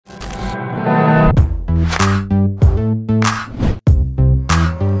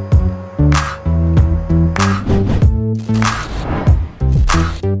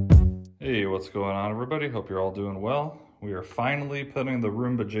everybody, hope you're all doing well. We are finally putting the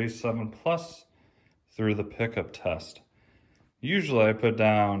Roomba J7 Plus through the pickup test. Usually I put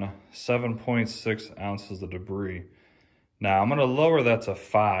down 7.6 ounces of debris. Now I'm gonna lower that to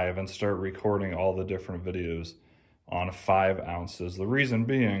 5 and start recording all the different videos on 5 ounces. The reason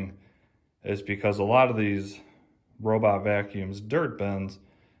being is because a lot of these robot vacuums dirt bins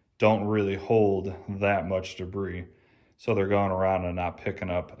don't really hold that much debris. So they're going around and not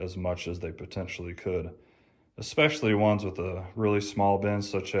picking up as much as they potentially could. Especially ones with a really small bin,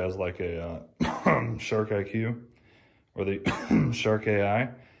 such as like a Shark IQ or the Shark AI.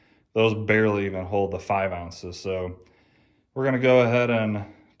 Those barely even hold the 5 ounces. So we're gonna go ahead and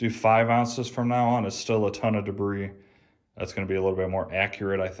do 5 ounces from now on. It's still a ton of debris. That's gonna be a little bit more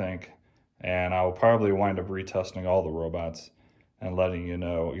accurate, I think. And I will probably wind up retesting all the robots and letting you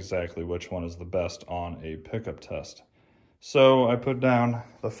know exactly which one is the best on a pickup test. So I put down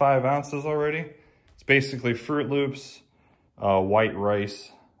the 5 ounces already. It's basically Fruit Loops, white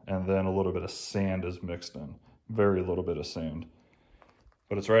rice, and then a little bit of sand is mixed in. Very little bit of sand.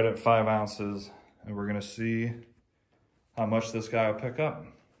 But it's right at 5 ounces, and we're gonna see how much this guy will pick up.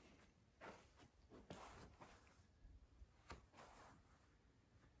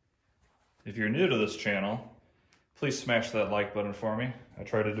 If you're new to this channel, please smash that like button for me. I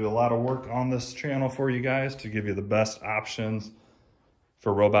try to do a lot of work on this channel for you guys to give you the best options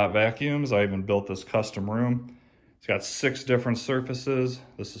for robot vacuums. I even built this custom room. It's got 6 different surfaces.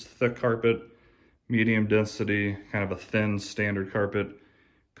 This is thick carpet, medium density, kind of a thin standard carpet,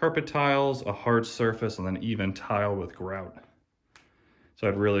 carpet tiles, a hard surface, and then even tile with grout. So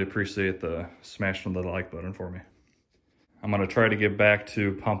I'd really appreciate the smashing the like button for me. I'm gonna try to get back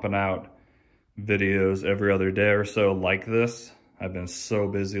to pumping out videos every other day or so like this. I've been so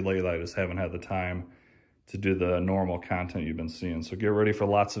busy lately, I just haven't had the time to do the normal content you've been seeing. So get ready for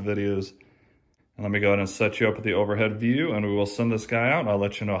lots of videos. And let me go ahead and set you up with the overhead view, and we will send this guy out. I'll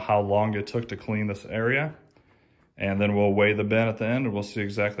let you know how long it took to clean this area. And then we'll weigh the bin at the end and we'll see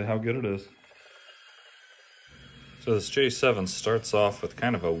exactly how good it is. So this J7 starts off with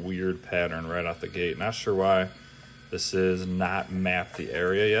kind of a weird pattern right out the gate. Not sure why this is not mapped the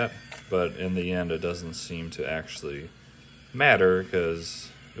area yet, but in the end it doesn't seem to actually matter because,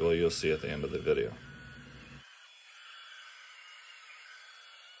 well, you'll see at the end of the video.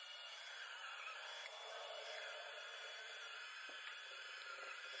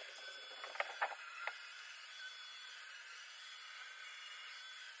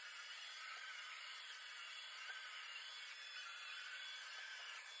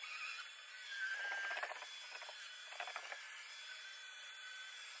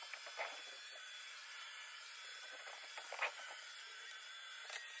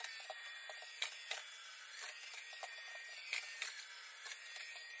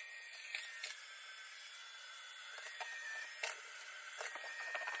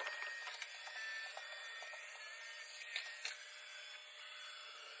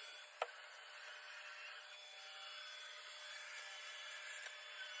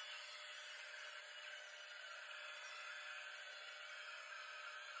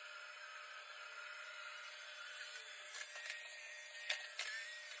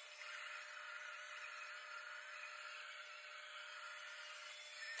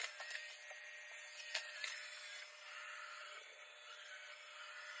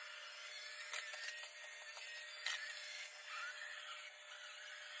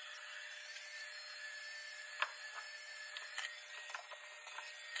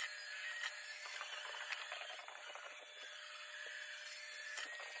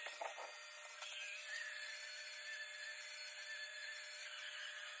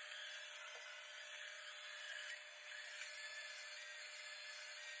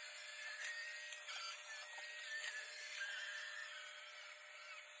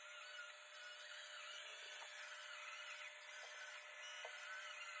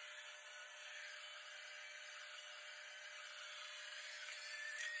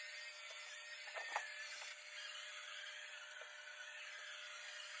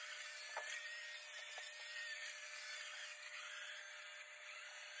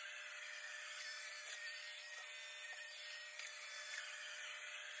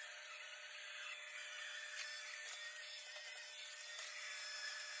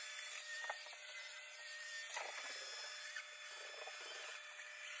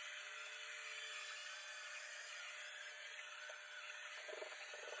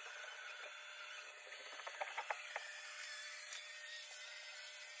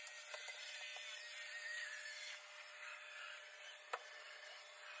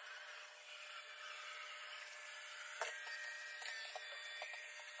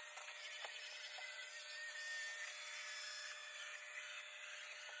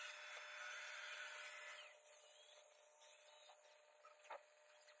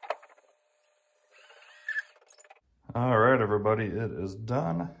 All right, everybody, it is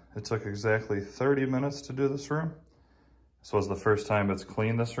done. It took exactly 30 minutes to do this room. This was the first time it's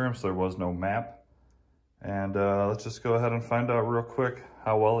cleaned this room, so there was no map. And let's just go ahead and find out real quick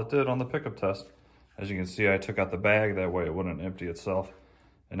how well it did on the pickup test. As you can see, I took out the bag, that way it wouldn't empty itself.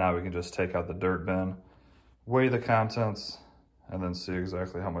 And now we can just take out the dirt bin, weigh the contents, and then see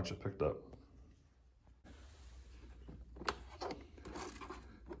exactly how much it picked up.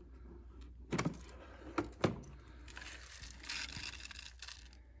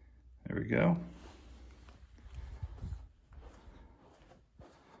 There we go.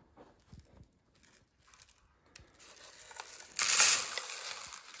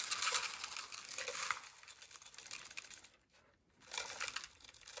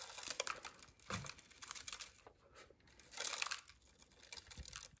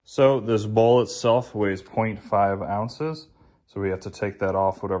 So this bowl itself weighs 0.5 ounces. So we have to take that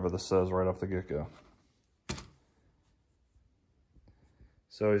off, whatever this says, right off the get-go.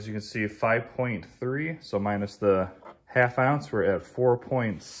 So as you can see, 5.3, so minus the half ounce, we're at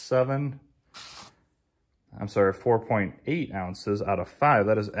 4.8 ounces out of 5.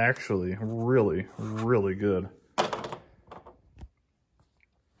 That is actually really, really good.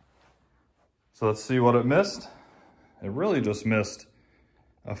 So let's see what it missed. It really just missed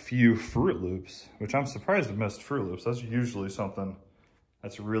a few Fruit Loops, which I'm surprised it missed Fruit Loops. That's usually something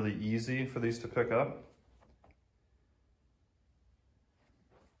that's really easy for these to pick up.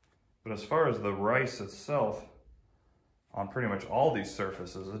 But as far as the rice itself, on pretty much all these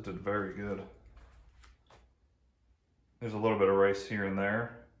surfaces, it did very good. There's a little bit of rice here and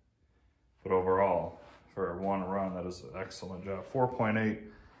there, but overall, for one run, that is an excellent job. 4.8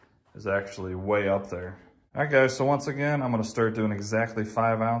 is actually way up there. All right, guys, so once again, I'm gonna start doing exactly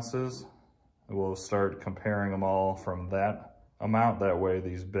 5 ounces. We'll start comparing them all from that amount. That way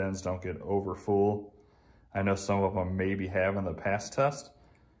these bins don't get over full. I know some of them maybe have in the past test.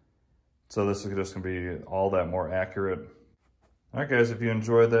 So this is just gonna be all that more accurate. All right, guys, if you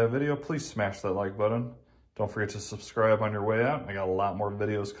enjoyed that video, please smash that like button. Don't forget to subscribe on your way out. I got a lot more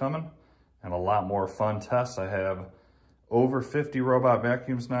videos coming and a lot more fun tests. I have over 50 robot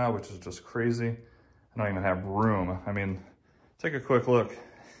vacuums now, which is just crazy. I don't even have room. I mean, take a quick look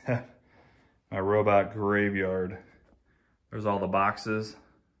at my robot graveyard. There's all the boxes.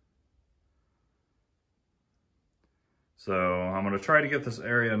 So I'm gonna try to get this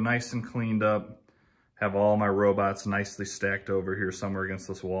area nice and cleaned up, have all my robots nicely stacked over here somewhere against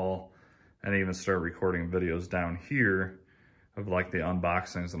this wall, and even start recording videos down here of like the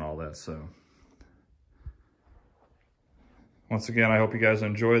unboxings and all that. So once again, I hope you guys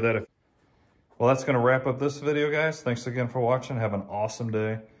enjoy that. Well, that's gonna wrap up this video, guys. Thanks again for watching. Have an awesome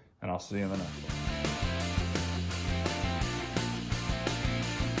day, and I'll see you in the next one.